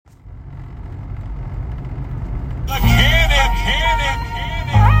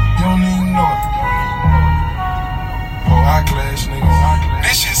ass nigga.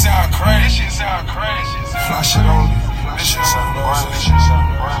 This shit sound crazy. Fly shit on me. This shit sound crazy.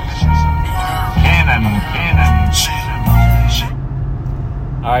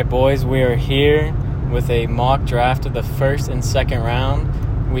 Alright, boys, we are here with a mock draft of the first and second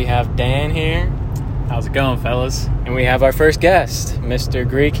round. We have Dan here. How's it going, fellas? And we have our first guest, Mr.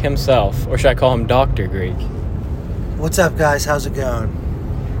 Greek himself. Or should I call him Dr. Greek? What's up, guys? How's it going?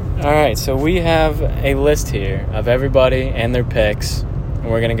 Alright, so we have a list here of everybody and their picks. And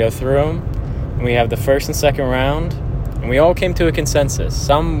we're going to go through them. And we have the first and second round. And we all came to a consensus.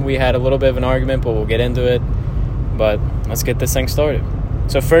 Some we had a little bit of an argument, but we'll get into it. But let's get this thing started.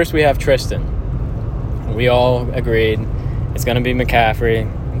 So first we have Tristan. We all agreed it's going to be McCaffrey.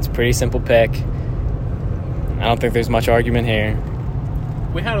 It's a pretty simple pick. I don't think there's much argument here.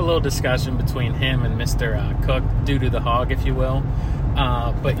 We had a little discussion between him and Mr. Cook, due to the hog, if you will.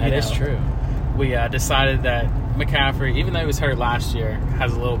 But that is true. We decided that McCaffrey, even though he was hurt last year,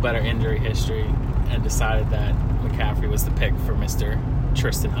 has a little better injury history, and decided that McCaffrey was the pick for Mr.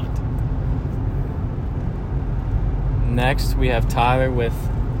 Tristan Hunt. Next, we have Tyler with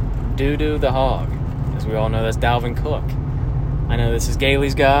Doo-Doo the Hog. As we all know, that's Dalvin Cook. I know this is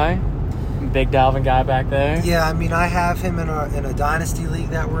Gailey's guy. Big Dalvin guy back there. Yeah, I mean, I have him in a dynasty league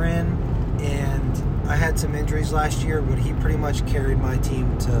that we're in, and I had some injuries last year, but he pretty much carried my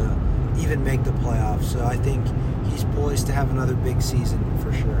team to even make the playoffs. So I think he's poised to have another big season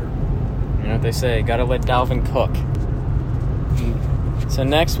for sure. You know what they say, gotta let Dalvin cook. So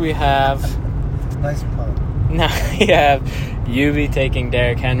next we have... Nice pun. Now we have Yubi taking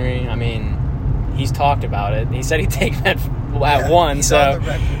Derrick Henry. I mean, he's talked about it. He said he'd take him at 1. He's so, on the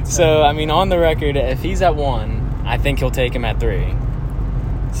record, so I mean, on the record, if he's at 1, I think he'll take him at 3.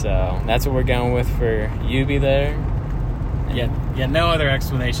 So that's what we're going with for Yubi there. Yeah, no other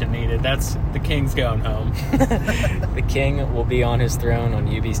explanation needed. That's the King's going home. The King will be on his throne on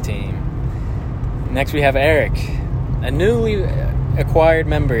Yubi's team. Next we have Eric, a newly acquired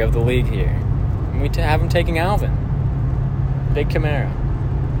member of the league here. We have him taking Alvin. Big Kamara.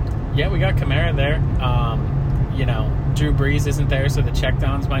 Yeah, we got Kamara there. Drew Brees isn't there, so the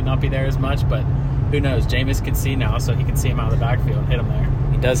checkdowns might not be there as much, but who knows? Jameis can see now, so he can see him out of the backfield and hit him there.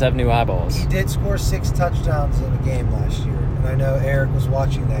 He does have new eyeballs. He did score 6 touchdowns in a game last year, and I know Eric was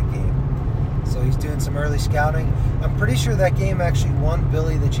watching that game. So he's doing some early scouting. I'm pretty sure that game actually won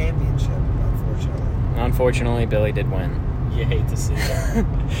Billy the championship, unfortunately. Unfortunately, Billy did win. You hate to see that.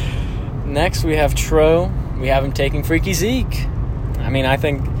 Next, we have Tro. We have him taking Freaky Zeke. I mean, I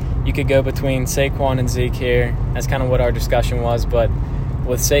think you could go between Saquon and Zeke here. That's kind of what our discussion was. But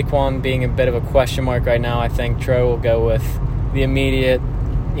with Saquon being a bit of a question mark right now, I think Tro will go with the immediate,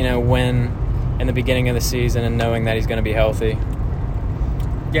 win in the beginning of the season and knowing that he's going to be healthy.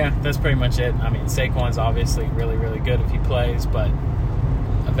 Yeah, that's pretty much it. I mean, Saquon's obviously really, really good if he plays, but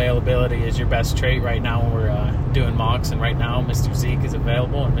availability is your best trait right now when we're doing mocks, and right now Mr. Zeke is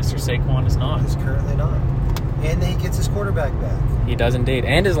available and Mr. Saquon is not. He's currently not. And then he gets his quarterback back. He does indeed.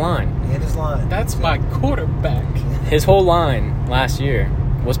 And his line. That's my quarterback. His whole line last year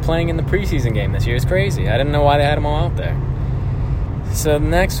was playing in the preseason game this year. It's crazy. I didn't know why they had him all out there. So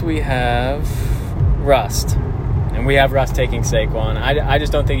next we have Rust. And we have Rust taking Saquon. I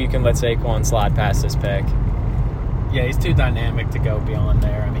just don't think you can let Saquon slide past this pick. Yeah, he's too dynamic to go beyond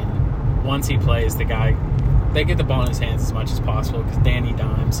there. I mean, once he plays, they get the ball in his hands as much as possible because Danny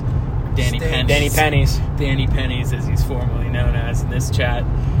Pennies, as he's formerly known as in this chat,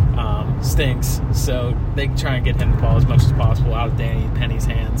 stinks. So they try and get him the ball as much as possible out of Danny Penny's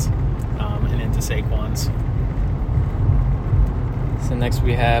hands and into Saquon's. So next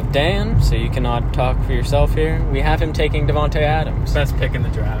we have Dan. So you cannot talk for yourself here. We have him taking Devontae Adams. Best pick in the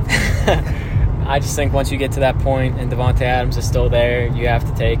draft. I just think once you get to that point and Devontae Adams is still there, you have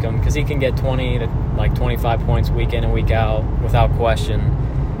to take him because he can get 20 to 25 points week in and week out without question.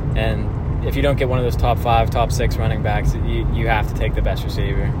 And if you don't get one of those top 5, top 6 running backs, you have to take the best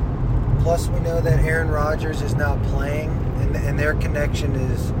receiver. Plus, we know that Aaron Rodgers is now playing, and their connection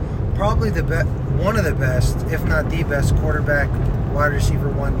is probably one of the best, if not the best, quarterback wide receiver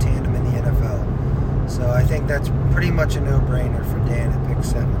 1 tandem in the NFL. So I think that's pretty much a no-brainer for Dan at pick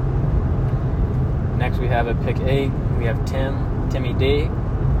 7. Next we have at pick 8, we have Timmy D.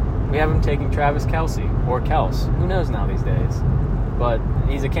 We have him taking Travis Kelce, or Kels. Who knows now these days? But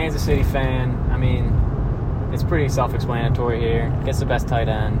he's a Kansas City fan. I mean, it's pretty self-explanatory here. Gets the best tight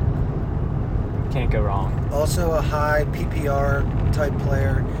end. Can't go wrong. Also a high PPR type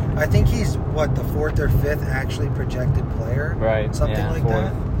player. I think he's, the 4th or 5th actually projected player? Right. Something like 4th.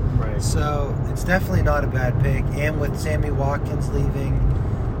 That? Right. So it's definitely not a bad pick. And with Sammy Watkins leaving,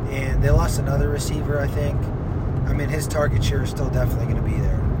 and they lost another receiver, I think. I mean, his target share is still definitely going to be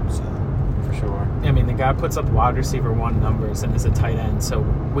there. So For sure. I mean, the guy puts up wide receiver 1 numbers and is a tight end. So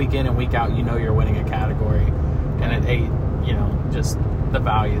week in and week out, you know you're winning a category. And at 8, just the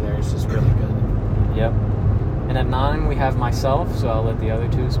value there is just really good. Yep. And at 9, we have myself, so I'll let the other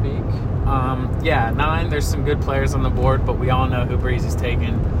two speak. 9, there's some good players on the board, but we all know who Breezy's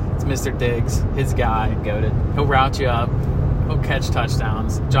taking. It's Mr. Diggs, his guy. Goated. He'll route you up. He'll catch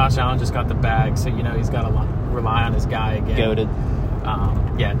touchdowns. Josh Allen just got the bag, so he's got to rely on his guy again.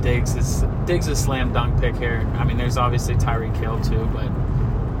 Goated. Diggs is a slam dunk pick here. I mean, there's obviously Tyreek Hill too, but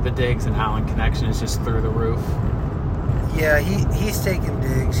the Diggs and Allen connection is just through the roof. yeah, he's taking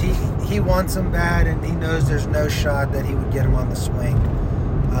Diggs. He wants him bad, and he knows there's no shot that he would get him on the swing.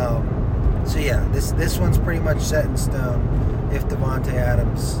 So yeah, this one's pretty much set in stone if Devontae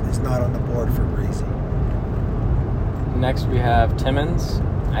Adams is not on the board for Breezy. Next, we have Timmons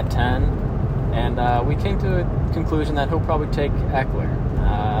at 10. And we came to a conclusion that he'll probably take Eckler.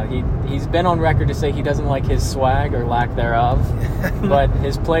 He's been on record to say he doesn't like his swag or lack thereof, but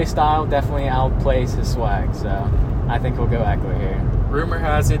his play style definitely outplays his swag. So I think we'll go Eckler here. Rumor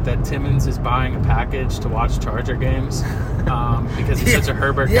has it that Timmons is buying a package to watch Charger games because he's such a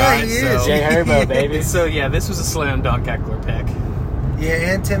Herbert guy. He is. So, Jay Herbo, baby. So yeah, this was a slam dunk Eckler pick.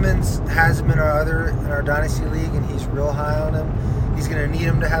 Yeah, and Timmons has him in our Dynasty League, and he's real high on him. He's going to need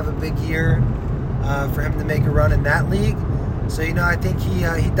him to have a big year for him to make a run in that league. So, I think he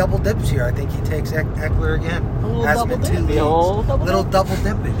double dips here. I think he takes Eckler again. A little Has him double in 2 dip. leagues. Little double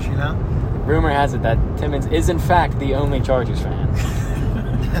dippage, Rumor has it that Timmons is, in fact, the only Chargers fan.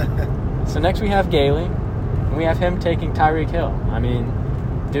 So next we have Gailey, and we have him taking Tyreek Hill. I mean,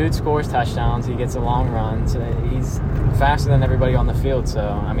 dude scores touchdowns. He gets a long run. So he's faster than everybody on the field. So,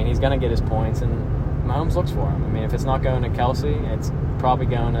 I mean, he's going to get his points, and Mahomes looks for him. I mean, if it's not going to Kelsey, it's probably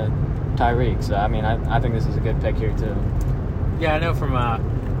going to Tyreek. So, I mean, I think this is a good pick here, too. Yeah, I know from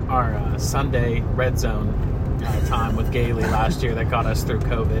our Sunday red zone time with Gailey last year that got us through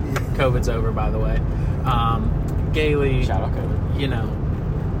COVID. COVID's over, by the way. Gailey, Shout out COVID.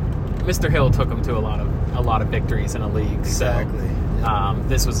 Mr. Hill took him to a lot of victories in a league. Exactly. So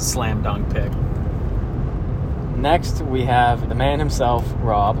this was a slam dunk pick. Next, we have the man himself,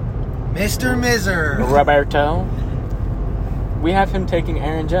 Rob. Mr. Miser. Roberto. We have him taking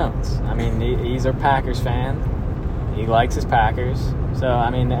Aaron Jones. I mean, he's a Packers fan. He likes his Packers. So, I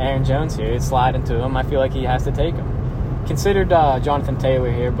mean, Aaron Jones here, it's sliding to him. I feel like he has to take him. Considered Jonathan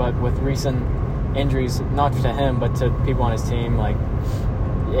Taylor here, but with recent injuries, not to him, but to people on his team, like,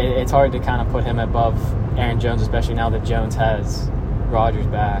 it's hard to kind of put him above Aaron Jones, especially now that Jones has Rodgers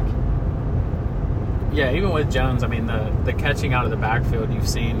back. Yeah, even with Jones, I mean, the catching out of the backfield you've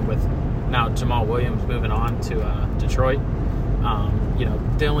seen with now Jamal Williams moving on to Detroit.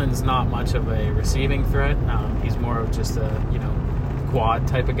 Dylan's not much of a receiving threat. He's more of just a, quad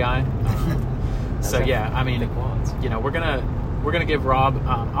type of guy. So, yeah, I mean, we're gonna give Rob.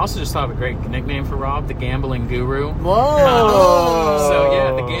 I also just thought of a great nickname for Rob, the Gambling Guru. Whoa! So,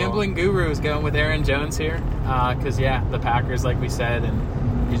 yeah, the Gambling Guru is going with Aaron Jones here. Because, the Packers, like we said,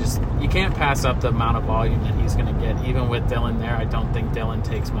 and you can't pass up the amount of volume that he's going to get. Even with Dylan there, I don't think Dylan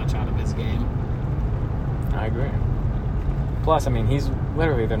takes much out of his game. I agree. Plus, I mean, he's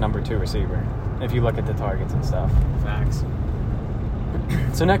literally their number 2 receiver, if you look at the targets and stuff. Facts.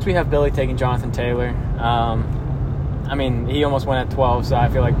 So next we have Billy taking Jonathan Taylor. I mean, he almost went at 12, so I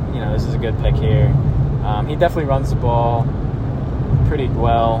feel like, this is a good pick here. He definitely runs the ball pretty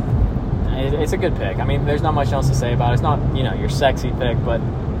well. It's a good pick. I mean, there's not much else to say about it. It's not, your sexy pick, but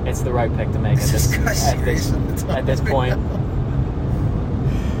it's the right pick to make at this point.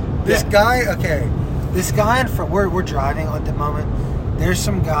 This guy in front, we're driving at the moment. There's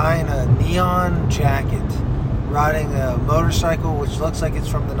some guy in a neon jacket riding a motorcycle which looks like it's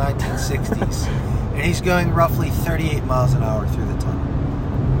from the 1960s. And he's going roughly 38 miles an hour through the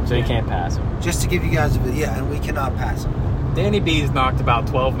tunnel. So you can't pass him. Just to give you guys a bit, and we cannot pass him. Danny B's knocked about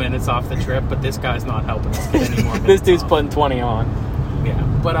 12 minutes off the trip, but this guy's not helping us get any more minutes This dude's off. putting 20 on. Yeah,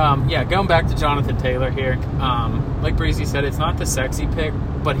 but going back to Jonathan Taylor here, like Breezy said, it's not the sexy pick,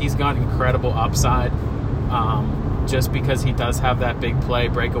 but he's got incredible upside. Just because he does have that big play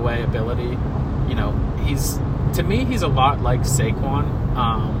breakaway ability, he's a lot like Saquon,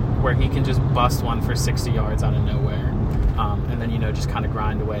 where he can just bust one for 60 yards out of nowhere, and then just kind of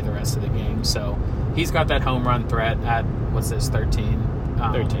grind away the rest of the game. So he's got that home run threat at 13.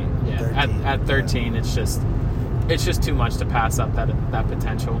 13. Yeah, 13, at 13, it's just too much to pass up that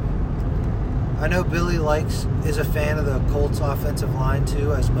potential. I know Billy is a fan of the Colts offensive line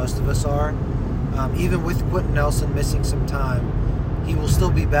too, as most of us are. Even with Quentin Nelson missing some time, he will still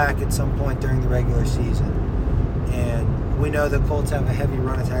be back at some point during the regular season. And we know the Colts have a heavy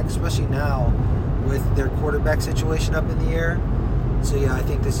run attack, especially now with their quarterback situation up in the air. So, yeah, I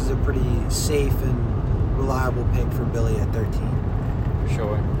think this is a pretty safe and reliable pick for Billy at 13. For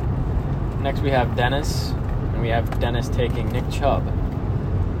sure. Next we have Dennis, and we have Dennis taking Nick Chubb.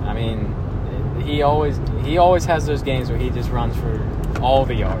 I mean, he always has those games where he just runs for all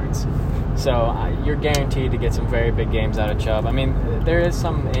the yards. So you're guaranteed to get some very big games out of Chubb. I mean, there is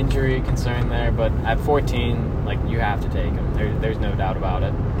some injury concern there, but at 14, like, you have to take him. There's no doubt about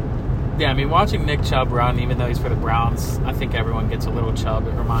it. Yeah, I mean, watching Nick Chubb run, even though he's for the Browns, I think everyone gets a little Chubb.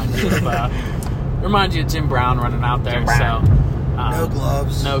 It reminds you of Jim Brown running out there. So no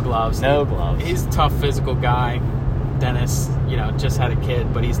gloves. No gloves. He's a tough physical guy. Dennis, just had a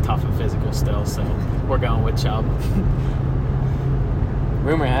kid, but he's tough and physical still. So we're going with Chubb.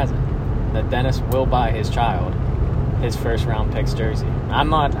 Rumor has it that Dennis will buy his child his first-round picks jersey.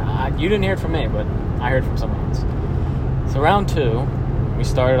 You didn't hear it from me, but I heard from someone else. So round 2, we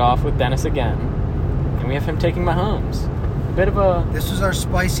started off with Dennis again, and we have him taking Mahomes. This was our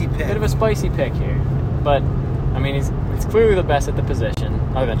spicy pick. Bit of a spicy pick here. But, I mean, he's clearly the best at the position,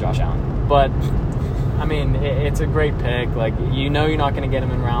 other than Josh Allen. But, I mean, it's a great pick. Like, you're not going to get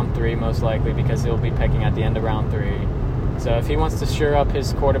him in round 3, most likely, because he'll be picking at the end of round 3. So if he wants to shore up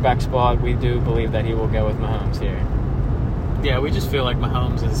his quarterback spot, we do believe that he will go with Mahomes here. Yeah, we just feel like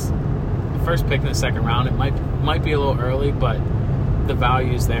Mahomes is the first pick in the second round. It might be a little early, but the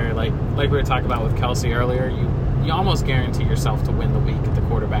value's there. Like we were talking about with Kelsey earlier, you almost guarantee yourself to win the week at the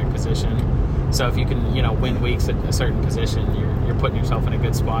quarterback position. So if you can, win weeks at a certain position, you're putting yourself in a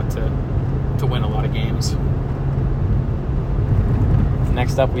good spot to win a lot of games.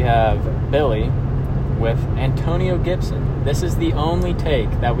 Next up, we have Billy with Antonio Gibson. This is the only take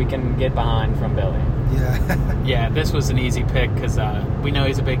that we can get behind from Billy. Yeah. Yeah, this was an easy pick because we know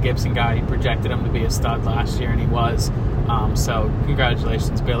he's a big Gibson guy. He projected him to be a stud last year, and he was. So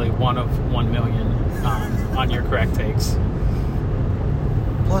congratulations, Billy. 1 of 1 million on your correct takes.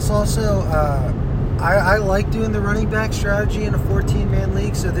 Plus, also, I like doing the running back strategy in a 14-man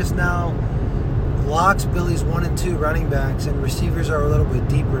league, so this now locks Billy's 1 and 2 running backs, and receivers are a little bit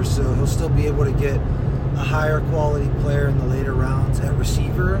deeper, so he'll still be able to get a higher quality player in the later rounds at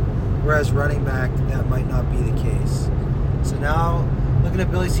receiver, whereas running back, that might not be the case. So now, looking at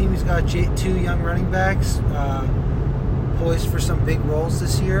Billy's team, he's got 2 young running backs poised for some big roles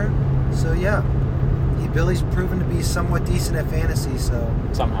this year. So yeah, Billy's proven to be somewhat decent at fantasy, so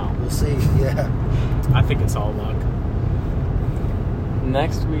somehow we'll see. Yeah, I think it's all luck.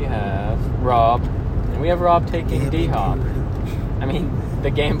 Next we have Rob, and we have Rob taking D-Hop. I mean, the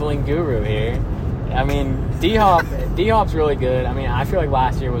gambling guru here. I mean, D-Hop's really good. I mean, I feel like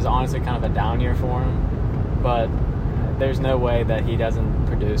last year was honestly kind of a down year for him, but there's no way that he doesn't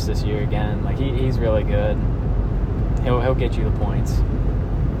produce this year again. Like, he's really good. He'll get you the points.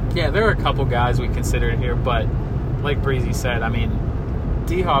 Yeah, there are a couple guys we considered here, but like Breezy said, I mean,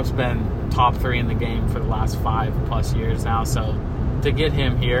 D-Hop's been top 3 in the game for the last 5+ years now, so to get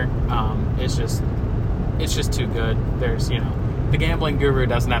him here, it's just too good. There's, the gambling guru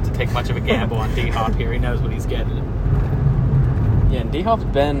doesn't have to take much of a gamble on D-Hop here. He knows what he's getting. Yeah, and D-Hop's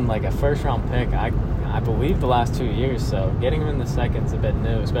been like a first-round pick, I believe, the last 2 years, so getting him in the second's a bit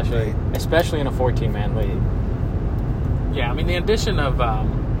new, especially in a 14-man league. Yeah, I mean, the addition of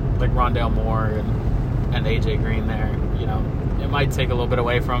like Rondale Moore and A.J. Green there, it might take a little bit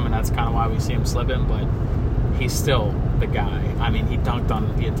away from him, and that's kind of why we see him slipping, but he's still the guy. I mean, he dunked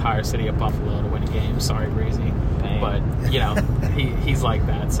on the entire city of Buffalo to win a game. Sorry, Breezy. But, he's like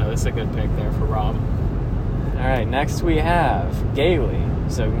that, so it's a good pick there for Rob. All right, next we have Gailey.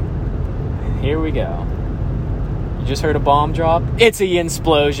 So here we go. You just heard a bomb drop? It's a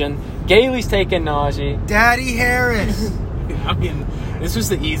Yinsplosion. Gailey's taking Najee. Daddy Harris. I mean, this was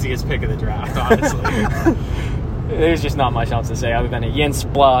the easiest pick of the draft, honestly. There's just not much else to say other than a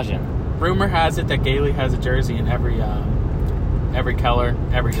Yinsplosion. Rumor has it that Gailey has a jersey in every color,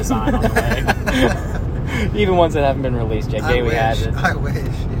 every design on the way. Even ones that haven't been released yet. Gailey has it. I wish.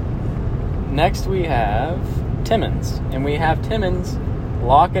 Next we have Timmons. And we have Timmons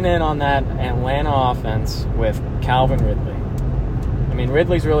locking in on that Atlanta offense with Calvin Ridley. I mean,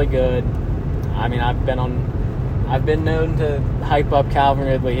 Ridley's really good. I mean, I've been known to hype up Calvin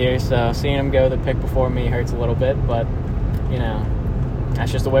Ridley here, so seeing him go the pick before me hurts a little bit, but,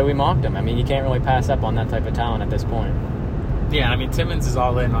 that's just the way we mocked him. I mean, you can't really pass up on that type of talent at this point. Yeah, I mean, Timmons is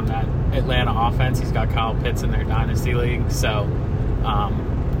all in on that Atlanta offense. He's got Kyle Pitts in their Dynasty League, so,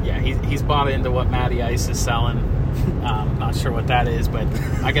 he's bought into what Matty Ice is selling. Not sure what that is, but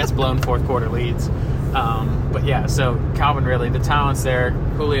I guess blown fourth quarter leads. But yeah, so Calvin Ridley, the talent's there.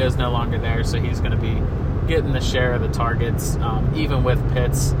 Julio's no longer there, so he's going to be getting the share of the targets. Even with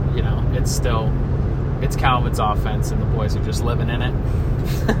Pitts, it's Calvin's offense, and the boys are just living in it.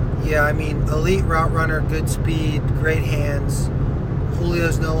 Yeah, I mean, elite route runner, good speed, great hands.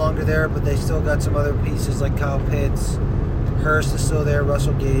 Julio's no longer there, but they still got some other pieces like Kyle Pitts. Hurst is still there,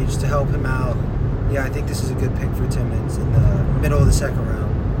 Russell Gage to help him out. Yeah, I think this is a good pick for Timmons in the middle of the second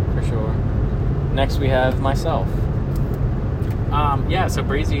round. For sure. Next we have myself. So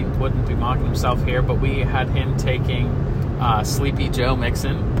Breezy wouldn't be mocking himself here, but we had him taking Sleepy Joe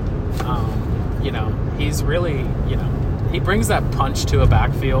Mixon. He's really, he brings that punch to a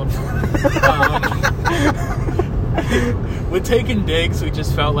backfield. With taking Diggs, we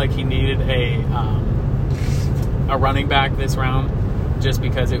just felt like he needed a running back this round, just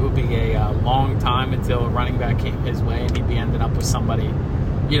because it would be a long time until a running back came his way, and he'd be ending up with somebody,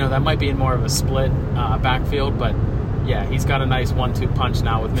 that might be in more of a split backfield. But yeah, he's got a nice 1-2 punch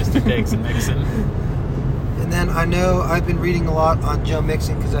now with Mr. Diggs and Mixon. And then I know I've been reading a lot on Joe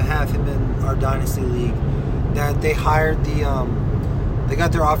Mixon because I have him in our Dynasty League, that they hired they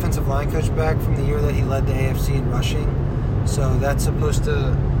got their offensive line coach back from the year that he led the AFC in rushing. So that's supposed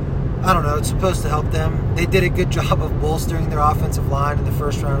to, it's supposed to help them. They did a good job of bolstering their offensive line in the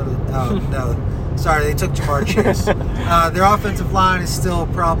first round of they took Jamar Chase. Their offensive line is still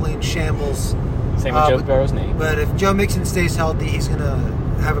probably in shambles. Same with Joe Burrow's knee. But if Joe Mixon stays healthy, he's going to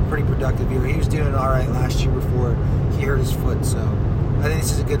have a pretty productive year. He was doing all right last year before he hurt his foot. So I think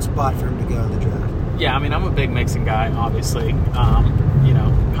this is a good spot for him to go in the draft. Yeah, I mean, I'm a big Mixon guy, obviously.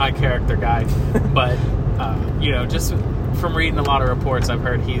 High character guy. But, just from reading a lot of reports, I've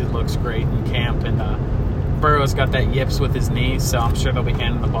heard he looks great in camp. And Burrow's got that yips with his knees, so I'm sure they'll be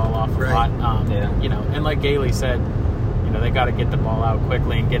handing the ball off a lot. And like Gailey said, they got to get the ball out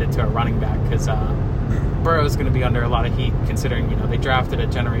quickly and get it to a running back, because Burrow's going to be under a lot of heat, considering, they drafted a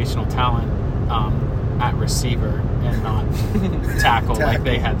generational talent at receiver and not tackle. Like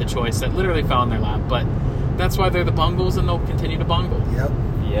they had the choice that literally fell in their lap. But that's why they're the Bungles, and they'll continue to bungle. Yep.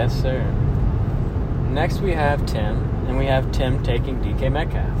 Yes, sir. Next we have Tim, and we have Tim taking DK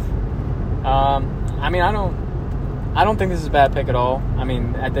Metcalf. I don't think this is a bad pick at all. I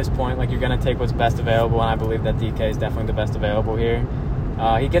mean, at this point, you're going to take what's best available, and I believe that DK is definitely the best available here.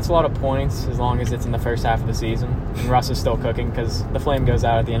 He gets a lot of points as long as it's in the first half of the season. And Russ is still cooking because the flame goes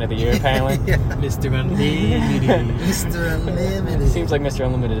out at the end of the year, apparently. Yeah. Mr. Unlimited. Mr. Unlimited. It seems like Mr.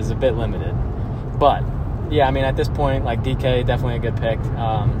 Unlimited is a bit limited. But, yeah, I mean, at this point, DK, definitely a good pick.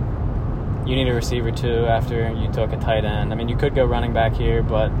 You need a receiver, too, after you took a tight end. I mean, you could go running back here,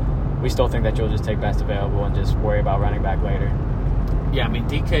 but we still think that you'll just take best available and just worry about running back later. Yeah, I mean,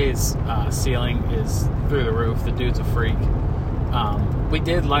 DK's ceiling is through the roof. The dude's a freak. We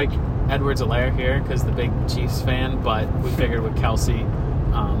did like Edwards-Helaire here because the big Chiefs fan, but we figured with Kelsey,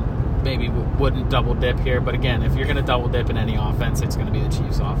 maybe we wouldn't double dip here. But again, if you're going to double dip in any offense, it's going to be the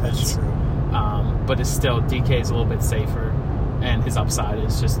Chiefs offense. That's true. But it's still, DK is a little bit safer, and his upside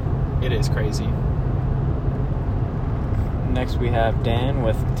is it is crazy. Next we have Dan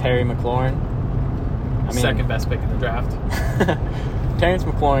with Terry McLaurin. Second best pick in the draft. Terrence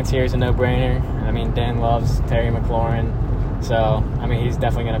McLaurin's here is a no-brainer. I mean, Dan loves Terry McLaurin. So, I mean, he's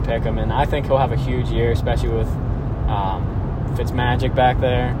definitely going to pick him. And I think he'll have a huge year, especially with Fitzmagic back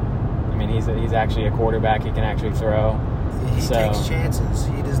there. I mean, he's actually a quarterback. He can actually throw. He takes chances.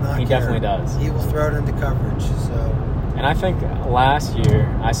 He does not care. He definitely does. He will throw it into coverage. And I think last year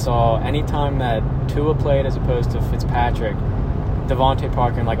I saw any time that Tua played as opposed to Fitzpatrick, Devontae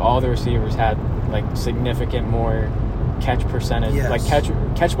Parker and all the receivers had significant more catch percentage, yes.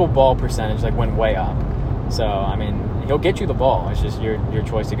 Catchable ball percentage went way up. So I mean, he'll get you the ball. It's just your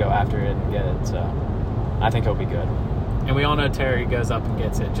choice to go after it and get it. So I think he'll be good. And we all know Terry goes up and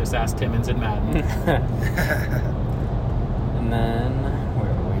gets it. Just ask Timmons and Madden. And then where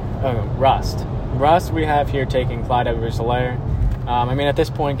are we? Oh, Rust. Rust we have here taking Clyde Edwards-Helaire. I mean, at this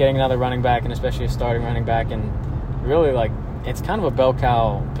point, getting another running back, and especially a starting running back, and really, it's kind of a bell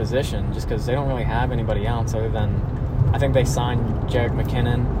cow position just because they don't really have anybody else other than, I think they signed Jerick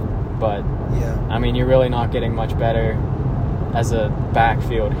McKinnon, but, yeah. I mean, you're really not getting much better as a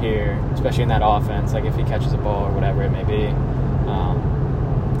backfield here, especially in that offense, if he catches a ball or whatever it may be.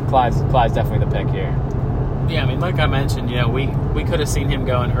 Clyde's definitely the pick here. Yeah, I mean, like I mentioned, we could have seen him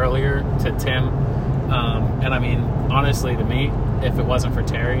going earlier to Tim. And I mean, honestly, to me, if it wasn't for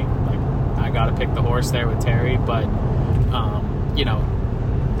Terry, I got to pick the horse there with Terry. But,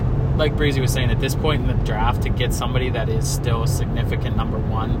 like Breezy was saying, at this point in the draft, to get somebody that is still a significant number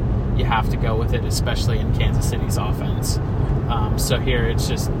one, you have to go with it, especially in Kansas City's offense. So here, it's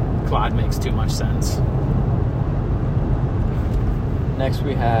just Clyde makes too much sense. next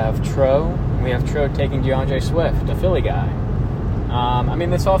we have Tro. We have Tro taking DeAndre Swift, a Philly guy. I mean,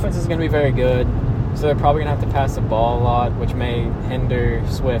 this offense is going to be very good, so they're probably going to have to pass the ball a lot, which may hinder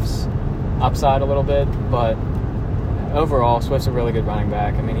Swift's upside a little bit, but overall, Swift's a really good running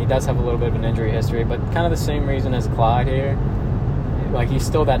back. I mean, he does have a little bit of an injury history, but kind of the same reason as Clyde here. Like, he's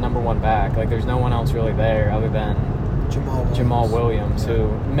still that number one back. Like, there's no one else really there other than Jamal Williams, who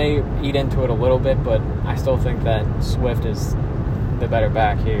may eat into it a little bit, but I still think that Swift is the better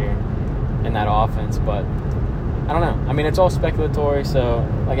back here in that offense. But I don't know. I mean, it's all speculatory, so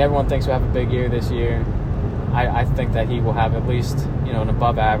like everyone thinks we'll have a big year this year. I think that he will have at least, you know, an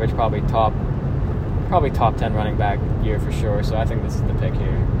above average, probably top 10 running back year for sure. So I think this is the pick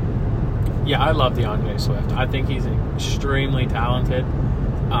here. Yeah, I love DeAndre Swift. I think he's extremely talented.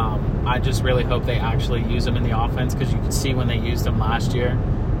 I just really hope they actually use him in the offense, because you could see when they used him last year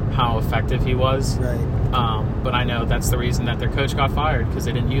how effective he was. Right. But I know that's the reason that their coach got fired, because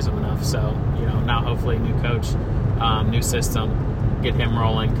they didn't use him enough. So, you know, now hopefully new coach, new system, get him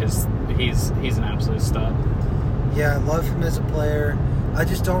rolling, because he's an absolute stud. Yeah, I love him as a player. I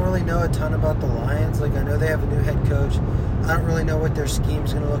just don't really know a ton about the Lions. Like, I know they have a new head coach. I don't really know what their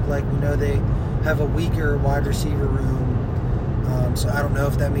scheme's going to look like. We know they have a weaker wide receiver room. So I don't know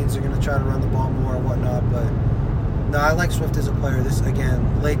if that means they're going to try to run the ball more or whatnot. But, no, I like Swift as a player. This,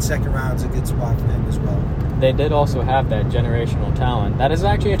 again, late second round is a good spot for him as well. They did also have that generational talent. That is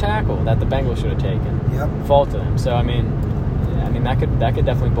actually a tackle that the Bengals should have taken. Yep. Fault to them. So, I mean that could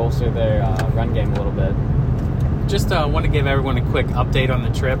definitely bolster their run game a little bit. Just want to give everyone a quick update on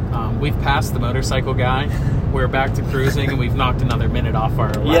the trip. We've passed the motorcycle guy. We're back to cruising, and we've knocked another minute off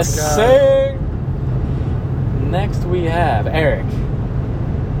our last Yes, guy. sir. Next we have Eric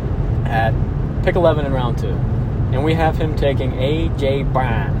at pick 11 in round 2. And we have him taking A.J.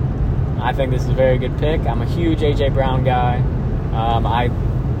 Brown. I think this is a very good pick. I'm a huge A.J. Brown guy.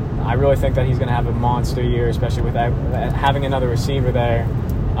 I really think that he's going to have a monster year, especially with having another receiver there.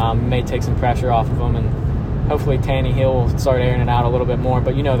 May take some pressure off of him, and hopefully Tannehill will start airing it out a little bit more.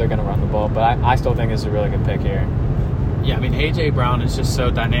 But you know they're going to run the ball. But I still think this is a really good pick here. Yeah, I mean, A.J. Brown is just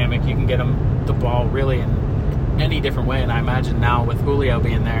so dynamic. You can get him the ball really in any different way, and I imagine now with Julio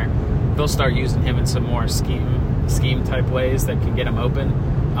being there, they'll start using him in some more scheme type ways that can get him open,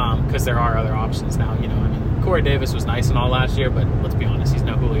 because there are other options now. You know, I mean, Corey Davis was nice and all last year, but let's be honest, he's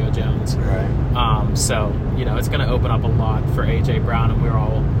no Julio Jones. Right. So you know, it's going to open up a lot for A.J. Brown, and we're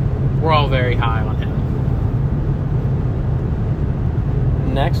all very high on him.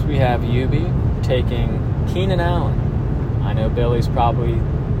 Next we have Yubi taking Keenan Allen. I know Billy's probably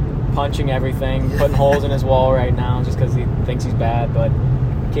punching everything, putting holes in his wall right now just because he thinks he's bad, but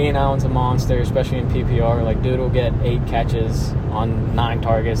Keenan Allen's a monster, especially in PPR. Like, dude will get 8 catches on 9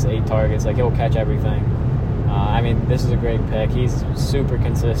 targets, 8 targets. Like, he'll catch everything. I mean, this is a great pick. He's super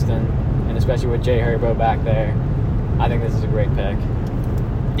consistent, and especially with Jay Herbo back there, I think this is a great pick.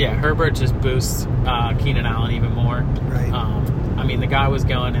 Yeah, Herbert just boosts Keenan Allen even more. Right. I mean, the guy was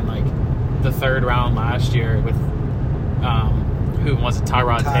going in like the 3rd round last year with who was it,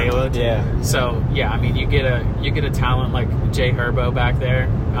 Tyrod Taylor? Yeah. So yeah, I mean, you get a talent like Jay Herbo back there,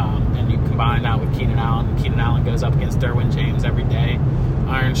 and you combine that with Keenan Allen. Keenan Allen goes up against Derwin James every day.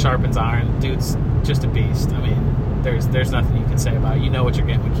 Iron sharpens iron. Dude's just a beast. I mean, there's nothing you can say about it. You know what you're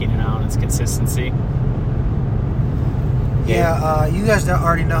getting with Keenan Allen. It's consistency. Yeah, you guys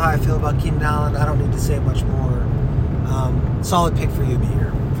already know how I feel about Keenan Allen. I don't need to say much more. Solid pick for you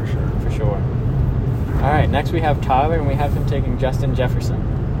here, for sure. For sure. All right, next we have Tyler, and we have him taking Justin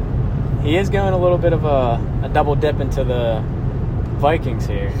Jefferson. He is going a little bit of a double dip into the Vikings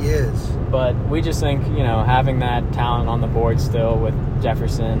here. He is. But we just think, you know, having that talent on the board still with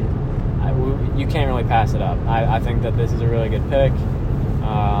Jefferson, you can't really pass it up. I think that this is a really good pick.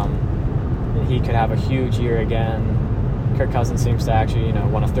 He could have a huge year again. Kirk Cousins seems to actually, you know,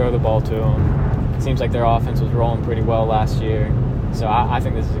 want to throw the ball to him. It seems like their offense was rolling pretty well last year. So I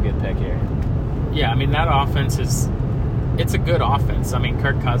think this is a good pick here. Yeah, I mean, that offense it's a good offense. I mean,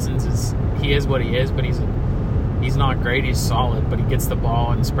 Kirk Cousins is what he is, but he's not great. He's solid, but he gets the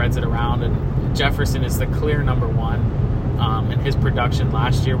ball and spreads it around. And Jefferson is the clear number one. And his production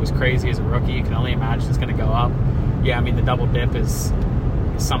last year was crazy as a rookie. You can only imagine it's going to go up. Yeah, I mean, the double dip is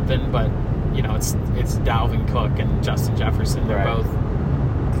something, but you know, it's Dalvin Cook and Justin Jefferson. They're both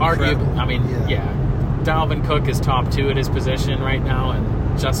arguably. I mean, yeah, Dalvin Cook is top 2 at his position right now,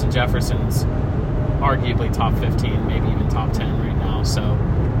 and Justin Jefferson's arguably top 15, maybe even top 10 right now. So,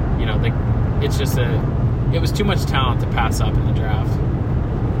 you know, it was too much talent to pass up in the draft.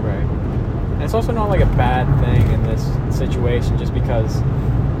 Right. And it's also not like a bad thing in this situation, just because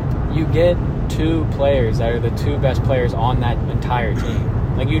you get 2 players that are the 2 best players on that entire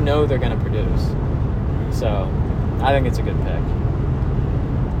team. Like, you know they're going to produce. So, I think it's a good pick.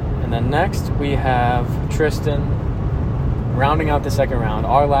 And then next, we have Tristan rounding out the second round,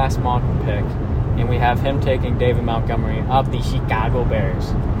 our last mock pick, and we have him taking David Montgomery of the Chicago Bears.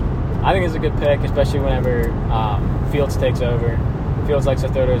 I think it's a good pick, especially whenever Fields takes over. Fields likes to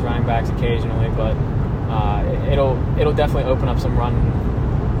throw to his running backs occasionally, but it'll definitely open up some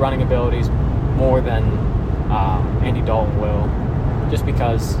running abilities more than Andy Dalton will, just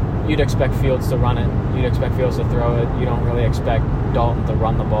because you'd expect Fields to run it, you'd expect Fields to throw it. You don't really expect Dalton to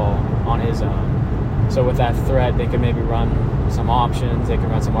run the ball on his own. So with that threat, they could maybe run some options, they can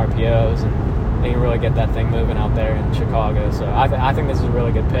run some RPOs, and they can really get that thing moving out there in Chicago. So I think this is a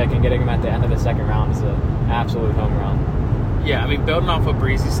really good pick, and getting him at the end of the second round is an absolute home run. Yeah, I mean, building off what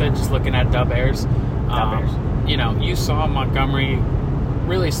Breezy said, just looking at Da Bears, you know, you saw Montgomery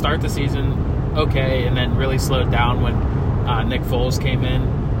really start the season okay and then really slowed down when Nick Foles came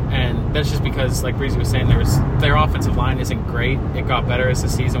in. And that's just because, like Breezy was saying, their offensive line isn't great. It got better as the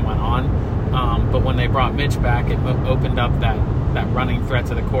season went on. But when they brought Mitch back, it opened up that running threat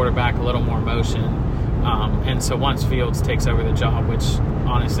to the quarterback, a little more motion. And so once Fields takes over the job, which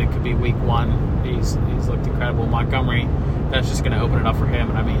honestly could be week 1, he's looked incredible. Montgomery, that's just going to open it up for him.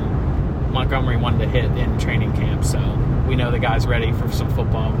 And I mean, Montgomery wanted to hit in training camp, so we know the guy's ready for some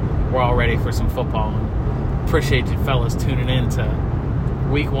football. We're all ready for some football. And appreciate you fellas tuning in to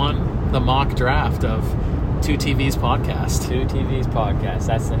week 1, the mock draft of 2TV's podcast. 2TV's podcast,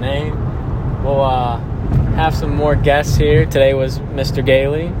 that's the name. We'll have some more guests here. Today was Mr.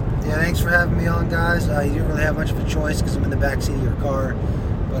 Gailey. Yeah, thanks for having me on, guys. You didn't really have much of a choice because I'm in the backseat of your car.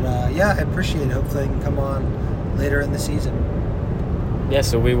 But, yeah, I appreciate it. Hopefully I can come on later in the season. Yeah,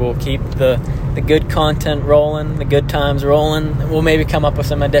 so we will keep the good content rolling, the good times rolling. We'll maybe come up with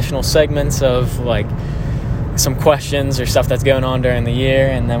some additional segments of, like, some questions or stuff that's going on during the year,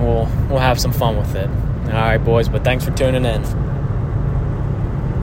 and then we'll have some fun with it. All right, boys, but thanks for tuning in.